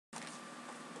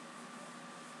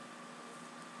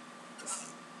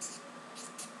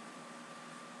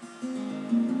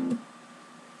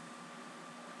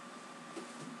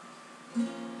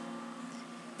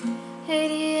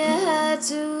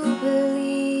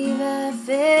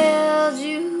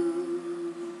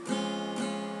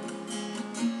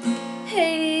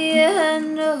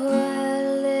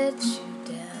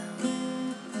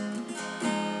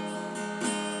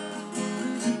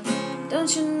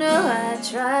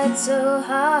tried so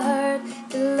hard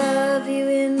to love you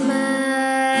in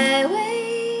my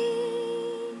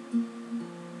way.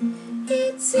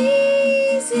 It's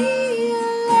easy to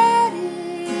let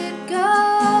it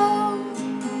go.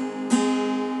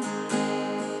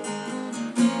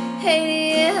 Hey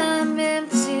dear, I'm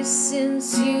empty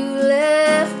since you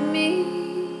left me,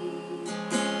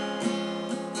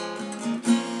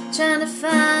 trying to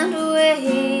find a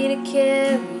way to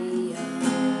carry on.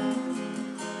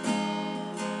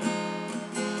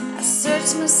 I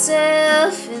searched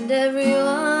myself and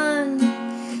everyone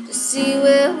to see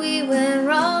where we went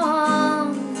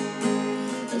wrong.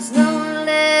 There's no one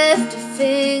left to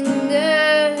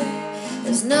finger,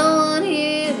 there's no one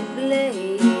here to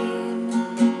blame.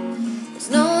 There's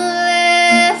no one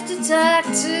left to talk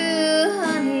to,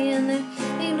 honey, and there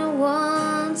ain't no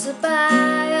one to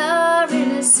buy our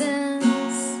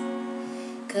innocence.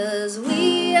 'Cause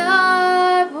we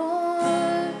are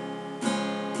born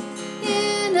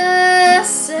innocent.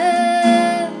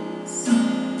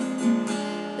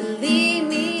 Believe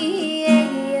me,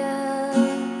 Adia,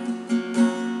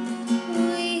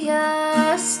 we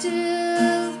are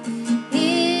still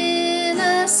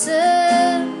innocent.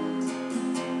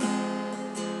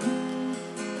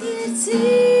 It's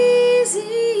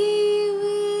easy,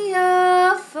 we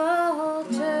all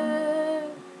falter.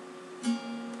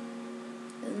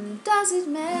 And does it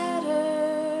matter?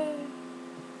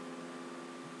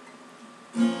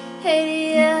 Hey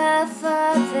dear, I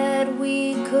thought that we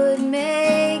could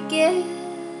make it.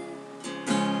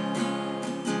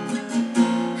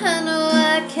 I know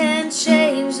I can't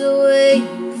change the way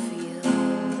you feel.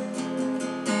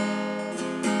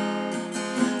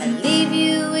 I leave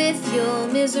you with your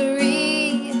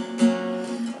misery, a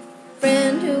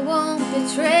friend who won't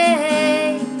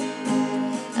betray.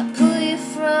 I pull you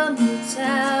from the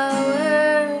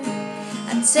tower,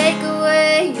 I take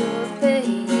away your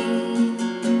pain.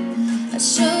 I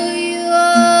show you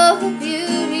all the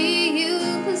beauty you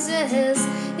possess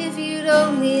if you'd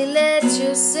only let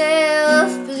yourself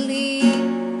believe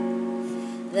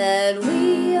that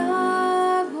we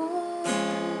are born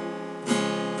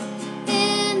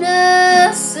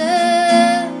innocent.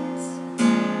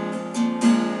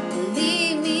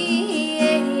 Believe me,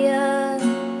 Adia,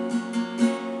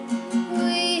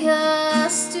 we are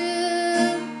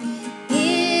still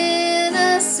innocent.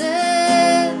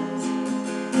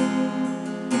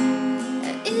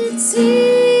 It's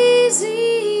easy,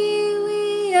 we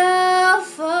all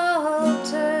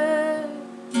falter.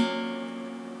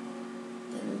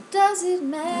 And does it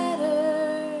matter?